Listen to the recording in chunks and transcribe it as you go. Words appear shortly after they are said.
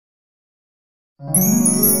No!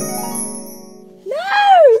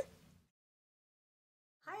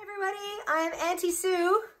 Hi everybody, I'm Auntie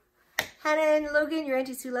Sue. Hannah and Logan, your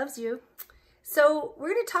Auntie Sue loves you. So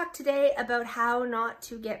we're going to talk today about how not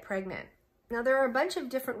to get pregnant. Now there are a bunch of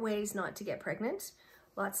different ways not to get pregnant.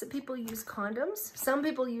 Lots of people use condoms. Some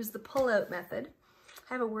people use the pull-out method.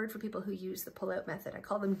 I have a word for people who use the pull-out method. I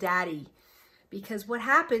call them daddy, because what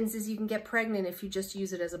happens is you can get pregnant if you just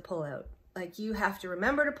use it as a pull-out. Like, you have to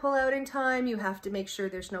remember to pull out in time. You have to make sure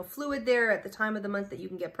there's no fluid there at the time of the month that you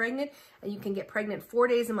can get pregnant, and you can get pregnant 4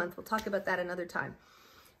 days a month. We'll talk about that another time.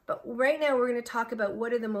 But right now we're going to talk about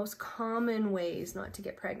what are the most common ways not to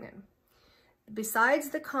get pregnant.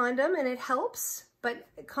 Besides the condom, and it helps, but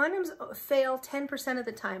condoms fail 10% of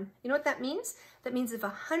the time. You know what that means? That means if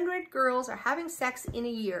 100 girls are having sex in a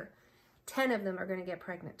year, 10 of them are going to get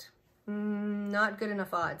pregnant. Not good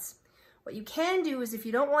enough odds. What you can do is, if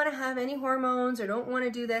you don't want to have any hormones or don't want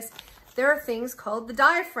to do this, there are things called the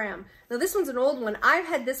diaphragm. Now this one's an old one. I've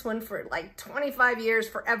had this one for like 25 years,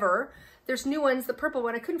 forever. There's new ones, the purple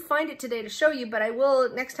one. I couldn't find it today to show you, but I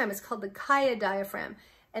will next time. It's called the Kaya diaphragm.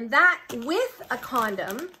 And that, with a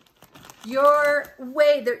condom,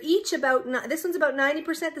 they're each about, this one's about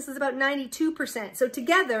 90%, this is about 92%. So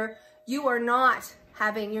together, you're not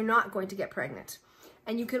going to get pregnant.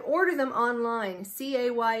 And you can order them online,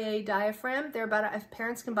 Kaya diaphragm. They're about, if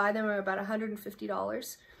parents can buy them, are about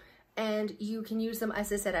 $150. And you can use them,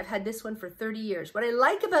 as I said, I've had this one for 30 years. What I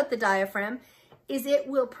like about the diaphragm is it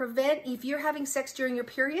will prevent, if you're having sex during your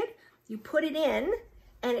period, you put it in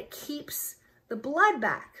and it keeps the blood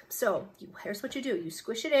back. So here's what you do. You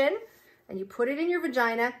squish it in and you put it in your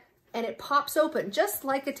vagina and it pops open. Just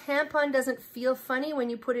like a tampon doesn't feel funny when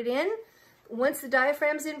you put it in, once the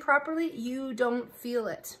diaphragm's in properly, you don't feel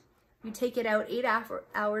it. You take it out 8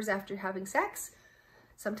 hours after having sex.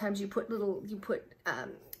 Sometimes you put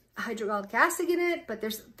hydrochloric acid in it, but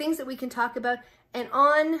there's things that we can talk about. And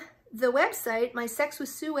on the website, my Sex with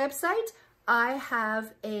Sue website, I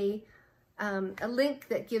have a link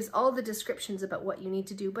that gives all the descriptions about what you need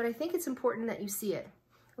to do, but I think it's important that you see it,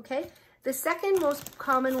 okay? The second most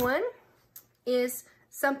common one is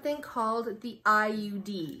something called the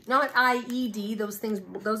IUD, not IED, those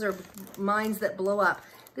are mines that blow up.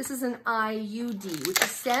 This is an IUD, which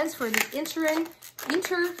stands for the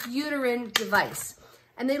intrauterine device.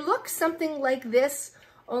 And they look something like this,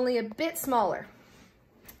 only a bit smaller.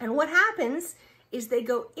 And what happens is they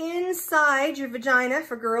go inside your vagina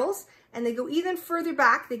for girls, and they go even further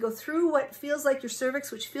back. They go through what feels like your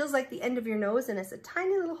cervix, which feels like the end of your nose, and it's a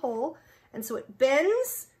tiny little hole. And so it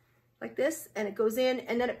bends like this, and it goes in,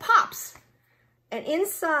 and then it pops. And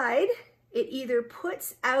inside, it either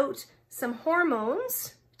puts out some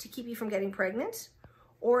hormones to keep you from getting pregnant,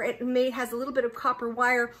 or it has a little bit of copper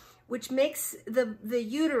wire, which makes the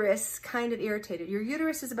uterus kind of irritated. Your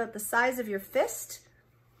uterus is about the size of your fist,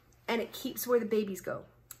 and it keeps where the babies go.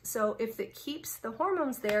 So if it keeps the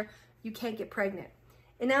hormones there, you can't get pregnant.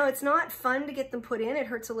 And now it's not fun to get them put in. It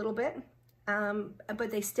hurts a little bit, but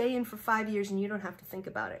they stay in for 5 years and you don't have to think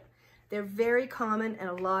about it. They're very common, and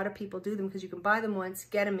a lot of people do them because you can buy them once,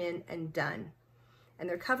 get them in, and done. And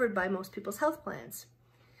they're covered by most people's health plans.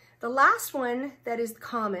 The last one that is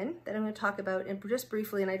common, that I'm going to talk about and just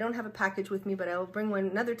briefly, and I don't have a package with me, but I will bring one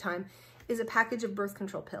another time, is a package of birth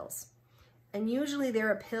control pills. And usually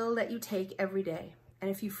they're a pill that you take every day.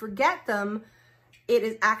 And if you forget them,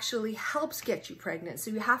 it actually helps get you pregnant.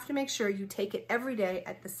 So you have to make sure you take it every day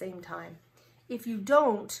at the same time. If you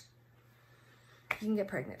don't, you can get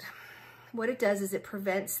pregnant. What it does is it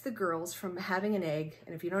prevents the girls from having an egg.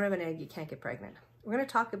 And if you don't have an egg, you can't get pregnant. We're going to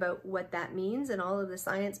talk about what that means and all of the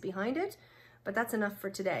science behind it, but that's enough for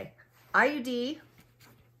today. IUD,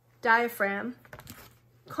 diaphragm,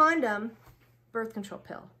 condom, birth control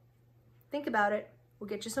pill. Think about it. We'll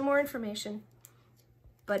get you some more information,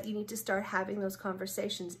 but you need to start having those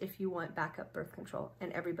conversations if you want backup birth control,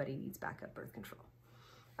 and everybody needs backup birth control.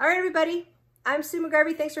 All right, everybody. I'm Sue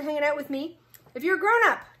McGarvey. Thanks for hanging out with me. If you're a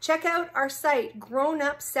grown-up, check out our site,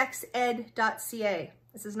 grownupsexed.ca.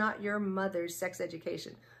 This is not your mother's sex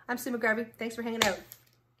education. I'm Sue McGarvey. Thanks for hanging out.